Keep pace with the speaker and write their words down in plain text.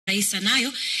Rais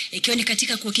nayo ikiwa ni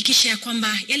katika kuhakikisha ya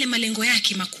kwamba yale malengo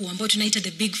yake makuu ambayo tunaita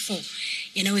the big four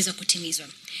yanaweza kutimizwa.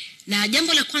 Na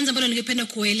jambo la kwanza ambalo ningependa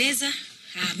kueleza,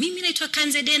 mimi naitwa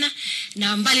Kanze Dena'S,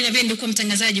 na mbali na vile nilikuwa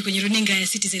mtangazaji kwenye runinga ya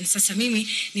Citizen, sasa mimi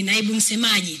ni naibu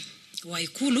msemaji wa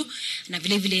Ikulu na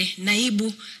vile vile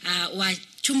naibu wa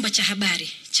chumba cha habari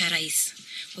cha rais.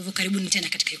 Kwa hivyo karibuni tena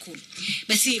katika Ikulu.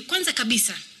 Basi kwanza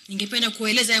kabisa ningependa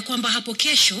kueleza ya kwamba hapo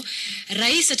kesho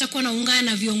rais atakuwa anaungana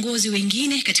na viongozi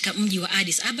wengine katika mji wa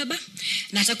Addis Ababa,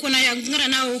 na atakuwa anaungana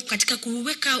nao katika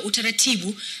kuweka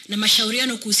utaratibu na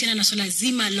mashauriano kuhusiana na swala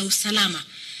zima la usalama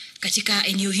katika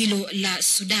eneo hilo la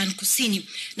Sudan Kusini.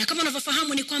 Na kama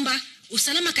unavyofahamu ni kwamba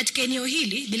usalama katika eneo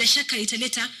hili bila shaka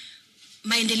italeta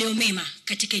maendeleo mema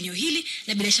katika eneo hili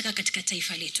na bila shaka katika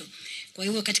taifa letu. Kwa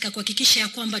hivyo katika kuhakikisha ya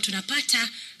kwamba tunapata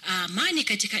amani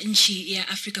katika nchi ya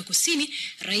Afrika Kusini,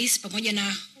 rais pamoja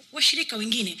na washirika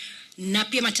wengine na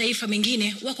pia mataifa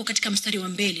mengine wako katika mstari wa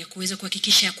mbele kuweza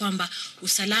kuhakikisha ya kwamba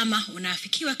usalama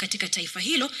unaafikiwa katika taifa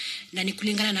hilo, na ni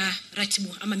kulingana na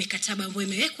ratibu ama mikataba ambayo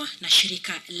imewekwa na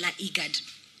shirika la IGAD.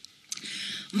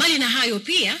 Mbali na hayo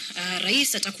pia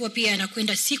rais atakuwa pia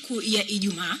anakwenda siku ya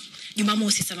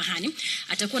Jumamosi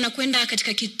atakuwa anakwenda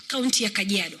katika kaunti ya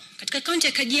Kajiado. Katika kaunti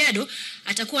ya Kajiado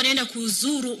atakuwa anaenda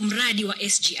kuzuru mradi wa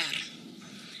SGR.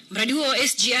 Mradi huo wa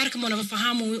SGR kama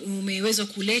unavyofahamu umeweza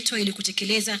kuletwa ili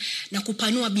kutekeleza na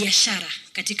kupanua biashara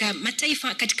katika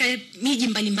mataifa, katika miji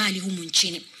mbalimbali humu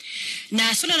nchini.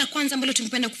 Na swala la kwanza ambalo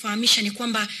tungependa kufahamisha ni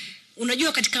kwamba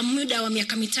unajua katika muda wa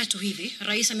miaka mitatu hivi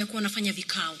rais amekuwa anafanya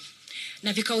vikao.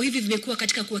 Na vikao hivi vimekuwa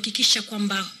katika kuhakikisha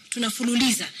kwamba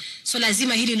tunafululiza swala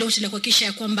zima hili lote la kuhakikisha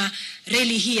ya kwamba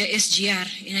reli hii ya SGR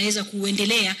inaweza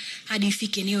kuendelea hadi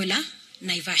ifike eneo la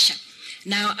Naivasha.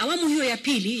 Na awamu hiyo ya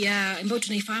pili ambayo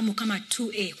tunaifahamu kama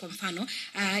 2A kwa mfano,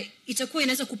 itakuwa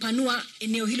inaweza kupanua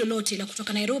eneo hilo lote la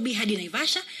kutoka Nairobi hadi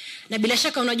Naivasha, na bila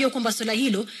shaka unajua kwamba swala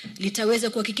hilo litaweza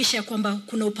kuhakikisha kwamba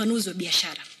kuna upanuzi wa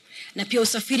biashara na pia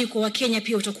usafiri kwa Wakenya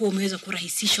pia utakuwa umeweza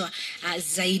kurahisishwa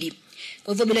zaidi.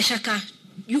 Kwa hivyo bila shaka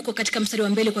yuko katika mstari wa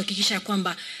mbele kuhakikisha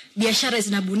kwamba biashara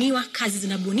zinabuniwa, kazi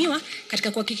zinabuniwa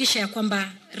katika kuhakikisha ya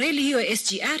kwamba reli hiyo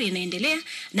SGR inaendelea,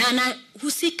 na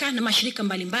anahusika na mashirika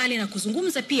mbalimbali na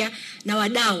kuzungumza pia na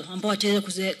wadau ambao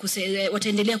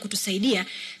wataendelea kutusaidia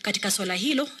katika swala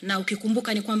hilo. Na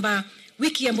ukikumbuka ni kwamba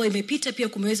wiki ambayo imepita pia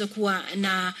kumeweza kuwa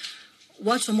na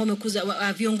watu ambao wamekuja,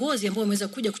 viongozi ambao wameweza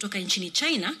kuja kutoka nchini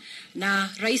China, na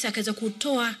rais akaweza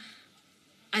kutoa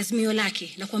azimio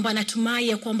lake na kwamba anatumai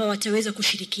ya kwamba wataweza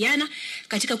kushirikiana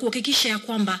katika kuhakikisha ya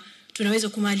kwamba tunaweza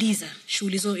kumaliza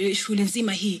shughuli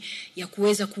nzima hii ya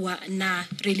kuweza kuwa na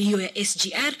reli hiyo ya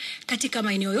SGR katika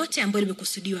maeneo yote ambayo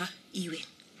imekusudiwa iwe.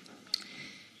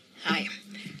 Haya.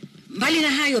 Mbali na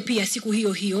hayo pia siku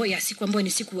hiyo ya siku ambayo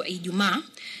ni siku ya Ijumaa,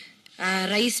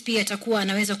 rais pia atakuwa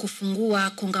anaweza kufungua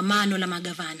kongamano la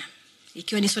magavana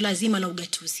ikiwa ni swala zima la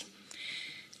ugatuzi.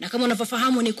 Na kama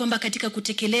unavyofahamu ni kwamba katika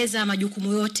kutekeleza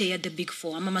majukumu yote ya the big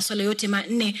four ama masuala yote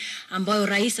manne ambayo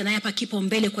rais anayapa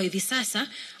kipaumbele kwa hivi sasa,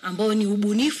 ambao ni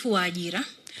ubunifu wa ajira,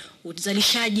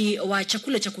 uzalishaji wa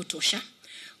chakula cha kutosha,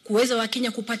 kuweza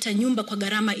Wakenya kupata nyumba kwa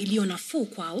gharama iliyo nafuu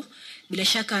kwao, bila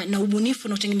shaka na ubunifu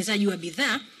na utengenezaji wa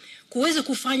bidhaa, kuweza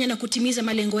kufanya na kutimiza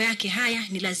malengo yake haya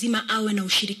ni lazima awe na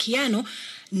ushirikiano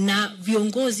na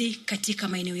viongozi katika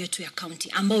maeneo yetu ya county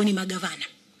ambao ni magavana.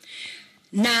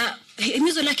 Na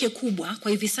himizo lake kubwa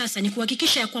kwa hivi sasa ni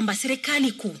kuhakikisha ya kwamba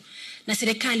serikali kuu na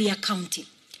serikali ya county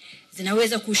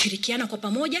zinaweza kushirikiana kwa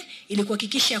pamoja ili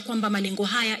kuhakikisha ya kwamba malengo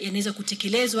haya yanaweza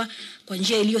kutekelezwa kwa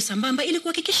njia iliyo sambamba, ili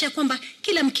kuhakikisha ya kwamba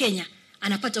kila Mkenya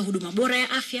anapata huduma bora ya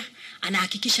afya,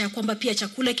 anahakikisha ya kwamba pia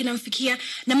chakula kinamfikia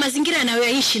na mazingira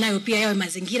anayoishi nayo pia yawe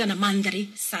mazingira na mandhari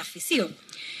safi, sio?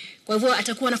 Kwa hivyo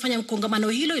atakuwa anafanya kongamano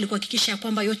hilo ili kuhakikisha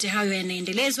kwamba yote hayo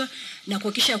yanaendelezwa na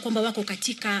kuhakikisha kwamba wako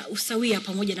katika usawia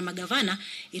pamoja na magavana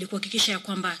ili kuhakikisha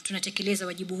kwamba tunatekeleza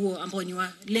wajibu huo ambao ni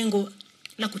wa lengo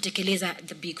la kutekeleza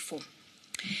the big four.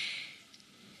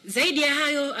 Zaidi ya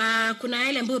hayo kuna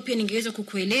yale ambayo pia ningeweza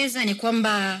kukueleza ni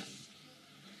kwamba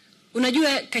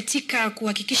unajua katika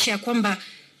kuhakikisha kwamba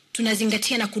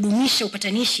tunazingatia na kudumisha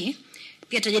upatanishi,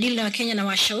 pia tajadili na Wakenya na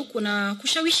washauku na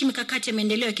kushawishi mikakati ya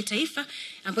maendeleo ya kitaifa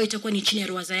ambayo itakuwa ni chini ya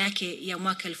ruwaza yake ya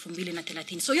mwaka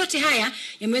 2030. So yote haya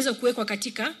yameweza kuwekwa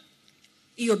katika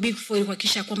hiyo big four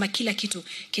kuhakikisha kwamba kila kitu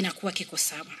kinakuwa kiko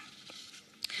sawa.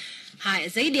 Haya,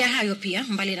 zaidi ya hayo pia,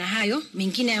 mbali na hayo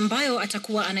mengine ambayo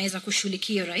atakuwa anaweza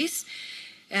kushughulikia rais,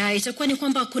 itakuwa ni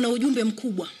kwamba kuna ujumbe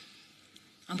mkubwa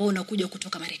ambao unakuja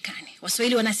kutoka Marekani.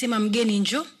 Waswahili wanasema mgeni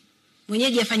njoo,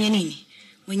 mwenyeji afanye nini?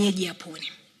 Mwenyeji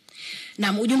apone.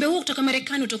 Na ujumbe huu kutoka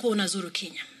Marekani utakuwa unazuru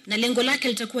Kenya, na lengo lake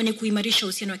litakuwa ni kuimarisha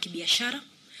uhusiano wa kibiashara,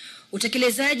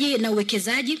 utekelezaji na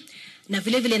uwekezaji, na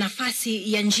vile vile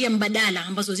nafasi ya njia mbadala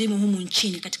ambazo zimo humu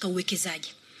nchini katika uwekezaji.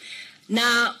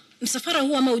 Na msafara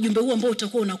huu ama ujumbe huu ambao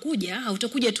utakuwa unakuja,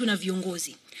 hautakuja tu na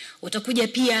viongozi. Utakuja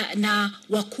pia na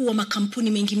wakuu wa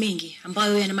makampuni mengi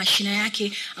ambayo yana mashina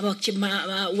yake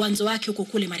ama uanzo wake huko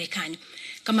kule Marekani.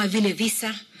 Kama vile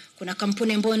Visa, kuna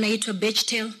kampuni ambayo inaitwa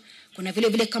Bechtel, kuna vile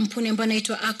vile kampuni ambayo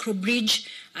inaitwa Acrobridge,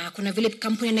 kuna vile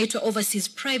kampuni inaitwa Overseas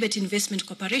Private Investment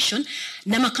Corporation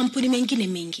na makampuni mengine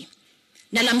mengi.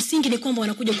 Na la msingi ni kwamba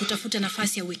wanakuja kutafuta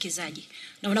nafasi ya uwekezaji.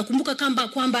 Na unakumbuka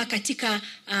kwamba katika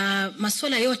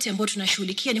masuala yote ambayo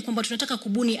tunashughulikia ni kwamba tunataka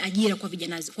kubuni ajira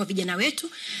kwa vijana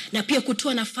wetu na pia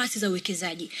kutoa nafasi za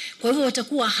uwekezaji. Kwa hivyo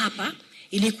watakuwa hapa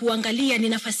ili kuangalia ni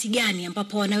nafasi gani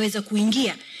ambapo wanaweza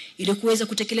kuingia ili kuweza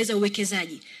kutekeleza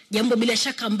uwekezaji. Jambo bila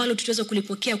shaka ambalo tutaweza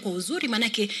kulipokea kwa uzuri,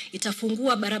 manake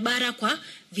itafungua barabara kwa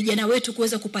vijana wetu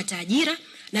kuweza kupata ajira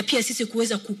na pia sisi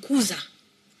kuweza kukuza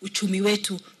uchumi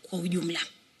wetu kwa ujumla.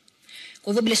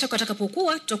 Kwa hivyo bila shaka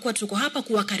watakapokuwa tutakuwa tuko hapa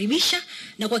kuwakaribisha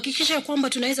na kuhakikisha kwamba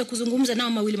tunaweza kuzungumza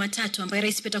nao mawili matatu ambaye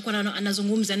rais pia atakuwa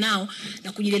anazungumza nao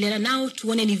na kujadiliana nao,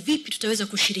 tuone ni vipi tutaweza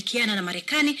kushirikiana na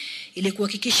Marekani ili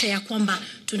kuhakikisha ya kwamba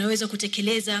tunaweza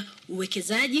kutekeleza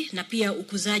uwekezaji na pia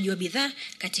ukuzaji wa bidhaa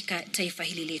katika taifa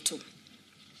hili letu.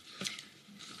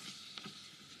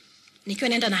 Nikiwa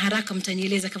naenda na haraka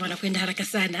mtanieleza kama nakwenda haraka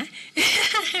sana.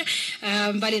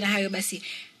 Mbali na hayo basi,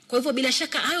 kwa hivyo bila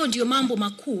shaka hayo ndio mambo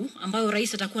makuu ambayo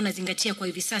rais atakuwa anazingatia kwa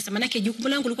hivi sasa. Maana jukumu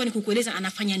langu lilikuwa ni kukueleza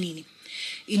anafanya nini,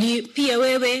 ili pia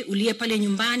wewe uliye pale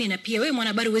nyumbani na pia wewe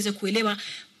mwanahabari uweze kuelewa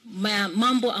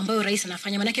mambo ambayo rais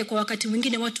anafanya. Maana kwa wakati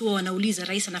mwingine watu wanauliza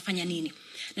rais anafanya nini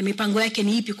na mipango yake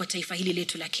ni ipi kwa taifa hili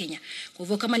letu la Kenya. Kwa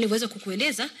hivyo kama nilivyoweza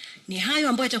kukueleza ni hayo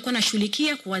ambayo atakuwa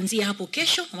anashughulikia kuanzia hapo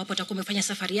kesho ambapo atakuwa amefanya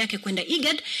safari yake kwenda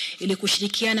IGAD ili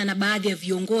kushirikiana na baadhi ya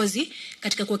viongozi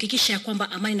katika kuhakikisha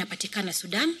kwamba amani inapatikana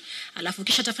Sudan. Alafu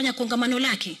kisha atafanya kongamano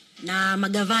lake na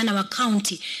magavana wa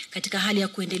county katika hali ya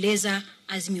kuendeleza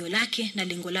azimio lake na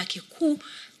lengo lake kuu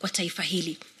kwa taifa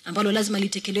hili ambalo lazima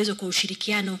litekelezwe kwa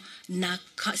ushirikiano na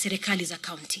serikali za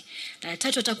county. Na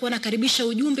tatu, atakuwa anakaribisha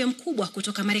ujumbe mkubwa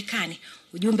kutoka Marekani,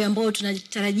 ujumbe ambao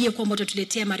tunatarajia kwamba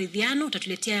utatuletea maridhiano,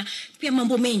 utatuletea pia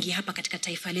mambo mengi hapa katika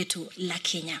taifa letu la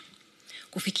Kenya.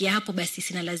 Kufikia hapo basi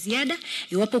sina la ziada.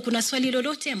 Iwapo kuna swali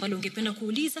lolote ambalo ungependa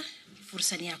kuuliza,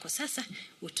 fursa ni yako sasa,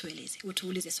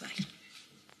 utuulize swali.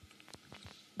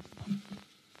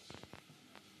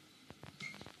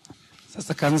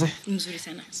 Sasa Kanze,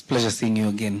 it's a pleasure seeing you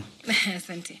again.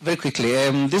 Very quickly,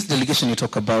 this delegation you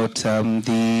talk about,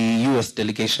 the US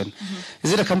delegation,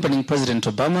 is it accompanying President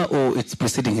Obama or it's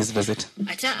preceding his visit?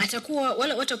 Atakuwa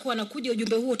wala watakuwa nakuja,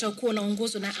 ujumbe huo utakuwa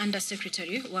unaongozwa na Under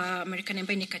Secretary wa Marekani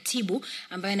ambaye ni katibu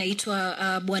ambaye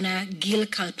anaitwa Bwana Gil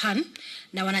Kalpan,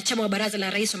 na wanachama wa baraza la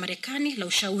rais wa Marekani la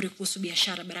ushauri kuhusu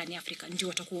biashara barani Afrika ndio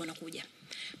watakuwa wanakuja.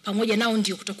 Pamoja nao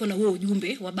ndio kutakuwa na huo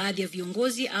ujumbe wa baadhi ya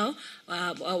viongozi au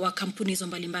wa kampuni hizo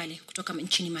mbalimbali kutoka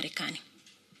nchini Marekani.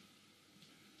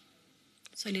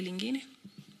 Swali lingine?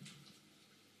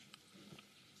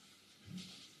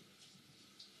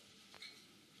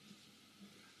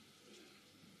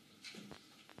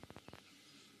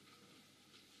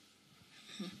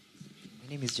 My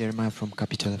name is Jeremiah from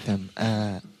Capital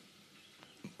FM.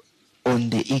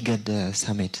 On the IGAD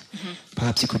summit,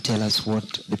 perhaps you could tell us what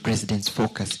the president's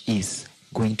focus is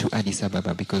going to Addis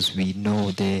Ababa, because we know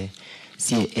the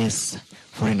CAS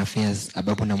Foreign Affairs,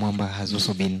 Ababu Namwamba, has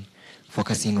also been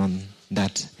focusing on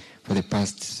that for the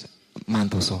past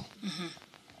month or so.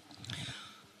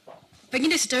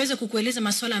 Pengine sitaweza kukueleza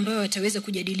masuala ambayo yataweza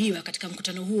kujadiliwa katika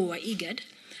mkutano huo wa IGAD,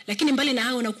 lakini mbali na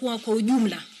hao nakuwa kwa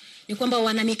ujumla ni kwamba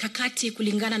wana mikakati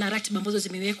kulingana na ratiba ambazo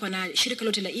zimewekwa na shirika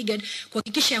lote la IGAD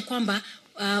kuhakikisha ya kwamba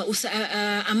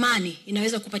amani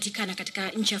inaweza kupatikana katika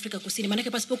nchi ya Afrika Kusini.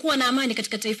 Maana pasipokuwa na amani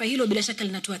katika taifa hilo bila shaka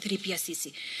linatuathiri pia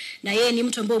sisi. Na yeye ni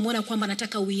mtu ambaye umeona kwamba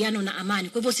anataka uwiano na amani.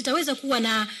 Kwa hivyo sitaweza kuwa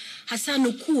na hasa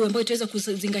nukuu ambayo itaweza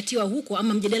kuzingatiwa huko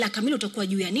ama mjadala kamili utakuwa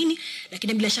juu ya nini,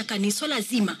 lakini bila shaka ni swala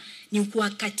zima ni kuwa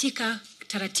katika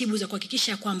taratibu za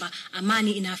kuhakikisha kwamba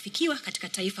amani inaafikiwa katika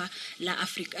taifa la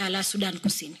Afrika la Sudan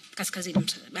Kusini,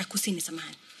 kusini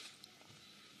samahani.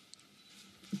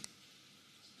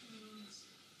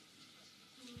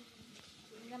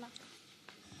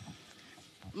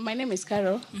 My name is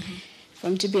Carol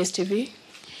from GBS TV.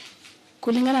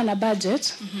 Kulingana na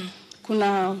budget,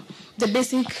 kuna the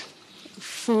basic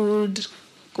food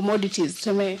commodities,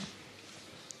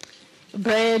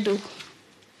 bread,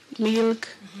 milk,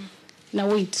 na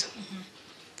wheat.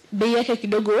 Bei yake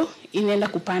kidogo inaenda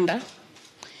kupanda.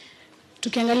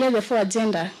 Tukiangalia the 4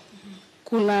 agenda,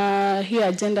 kuna hii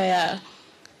agenda ya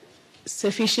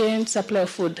sufficient supply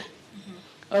of food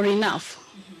or enough.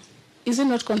 Is it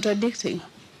not contradicting?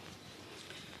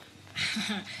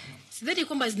 Sidhani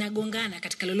kwamba zinagongana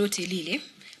katika lolote lile.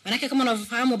 Manake kama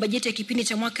unavyofahamu bajeti ya kipindi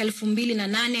cha mwaka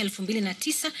 2008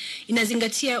 2009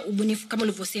 inazingatia ubunifu kama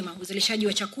ulivyosema, uzalishaji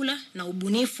wa chakula na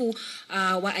ubunifu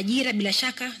wa ajira bila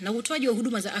shaka na utoaji wa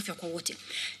huduma za afya kwa wote.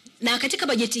 Na katika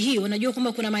bajeti hiyo najua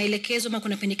kwamba kuna maelekezo ama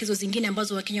kuna pendekezo zingine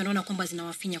ambazo Wakenya wanaona kwamba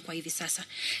zinawafinya kwa hivi sasa.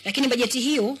 Lakini bajeti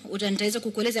hiyo nitaweza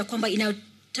kukueleza kwamba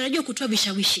inatarajiwa kutoa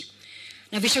vishawishi.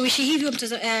 Na vishawishi hivyo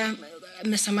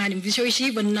vishawishi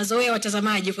hivyo ninazoea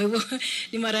watazamaji, kwa hivyo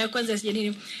ni mara ya kwanza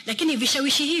sijanini, lakini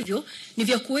vishawishi hivyo ni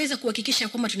vya kuweza kuhakikisha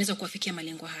kwamba tunaweza kuwafikia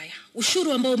malengo haya.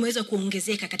 Ushuru ambao umeweza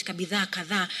kuongezeka katika bidhaa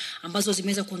kadhaa ambazo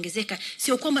zimeweza kuongezeka,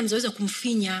 sio kwamba nizoweza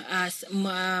kumfinya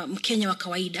Mkenya wa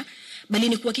kawaida, bali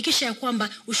ni kuhakikisha ya kwamba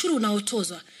ushuru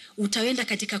unaotozwa utaenda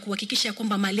katika kuhakikisha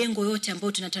kwamba malengo yote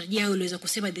ambayo tunatarajia au uliweza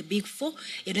kusema the big 4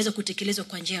 yanaweza kutekelezwa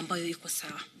kwa njia ambayo iko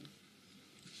sawa.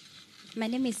 My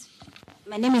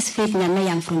name is Faith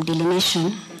Nyamayang from Daily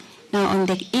Nation. Now, on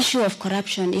the issue of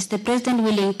corruption, is the president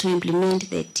willing to implement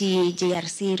the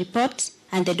TJRC report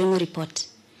and the Dongo report?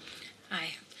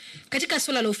 Aye. Katika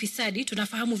swala la ufisadi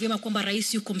tunafahamu vyema kwamba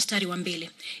rais yuko mstari wa mbele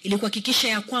ili kuhakikisha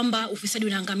ya kwamba ufisadi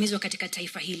unaangamizwa katika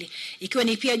taifa hili. Ikiwa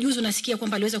ni pia juzi unasikia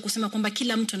kwamba aliweza kusema kwamba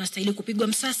kila mtu anastahili kupigwa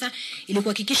msasa ili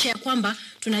kuhakikisha ya kwamba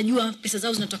tunajua pesa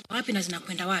zao zinatoka wapi na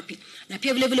zinakwenda wapi. Na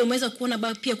pia vile vile umeweza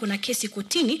kuona pia kuna kesi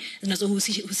kotini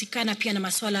zinazohusikana pia na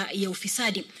masuala ya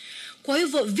ufisadi. Kwa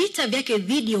hivyo vita vyake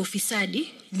dhidi ya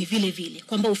ufisadi ni vile vile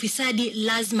kwamba ufisadi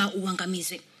lazima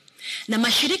uangamizwe. Na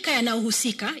mashirika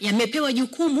yanayohusika yamepewa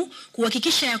jukumu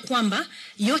kuhakikisha ya kwamba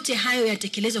yote hayo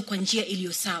yatekelezwa kwa njia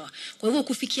iliyo sawa. Kwa hivyo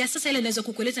kufikia sasa ile naweza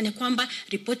kukueleza ni kwamba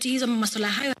ripoti hizo masuala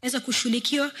hayo yanaweza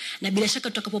kushughulikiwa, na bila shaka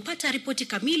tutakapopata ripoti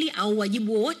kamili au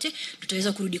wajibu wowote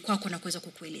tutaweza kurudi kwako na kuweza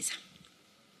kukueleza.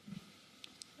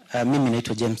 Mimi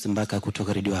naitwa James Mbaka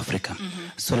kutoka Radio Africa.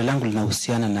 Swali langu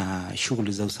linahusiana na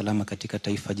shughuli za usalama katika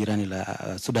taifa jirani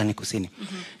la Sudani Kusini.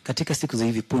 Katika siku za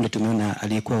hivi punde tumeona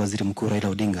aliyekuwa waziri mkuu Raila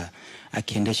Odinga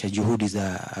akiendesha juhudi za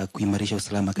kuimarisha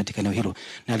usalama katika eneo hilo,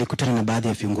 na alikutana na baadhi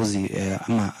ya viongozi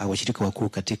ama washirika wakuu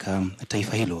katika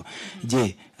taifa hilo.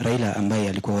 Je, Raila ambaye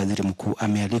alikuwa waziri mkuu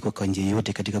amealikwa kwa njia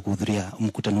yote katika kuhudhuria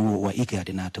mkutano huo wa IGAD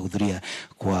na atahudhuria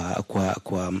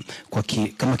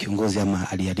kama kiongozi ama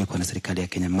alialikwa na serikali ya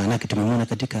Kenya? Maana tumemwona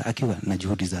katika akiwa na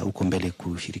juhudi za uko mbele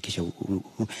kushirikisha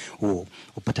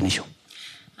upatanisho.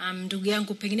 Ndugu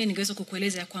yangu, pengine ningeweza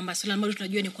kukueleza ya kwamba swala ambalo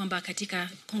tunajua ni kwamba katika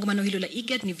kongamano hilo la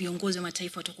IGAD ni viongozi wa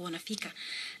mataifa watakuwa wanafika,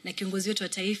 na kiongozi wetu wa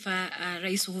taifa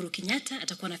Rais Uhuru Kenyatta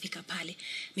atakuwa anafika pale.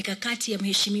 Mikakati ya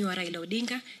mheshimiwa Raila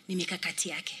Odinga ni mikakati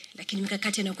yake, lakini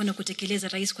mikakati anayokwenda kutekeleza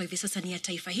rais kwa hivi sasa ni ya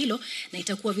taifa hilo, na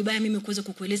itakuwa vibaya mimi kuweza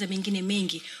kukueleza mengine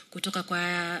mengi kutoka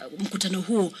kwa mkutano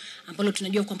huo ambalo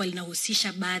tunajua kwamba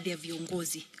linahusisha baadhi ya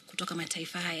viongozi kutoka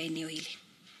mataifa haya eneo hili.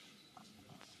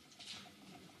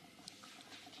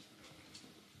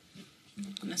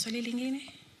 Kuna swali lingine?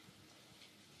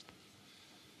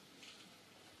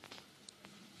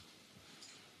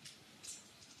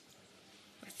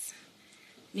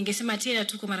 Ningesema tena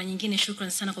tu kwa mara nyingine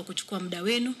shukrani sana kwa kuchukua muda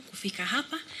wenu kufika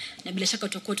hapa, na bila shaka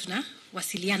tutakuwa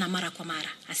tunawasiliana mara kwa mara.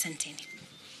 Asanteni.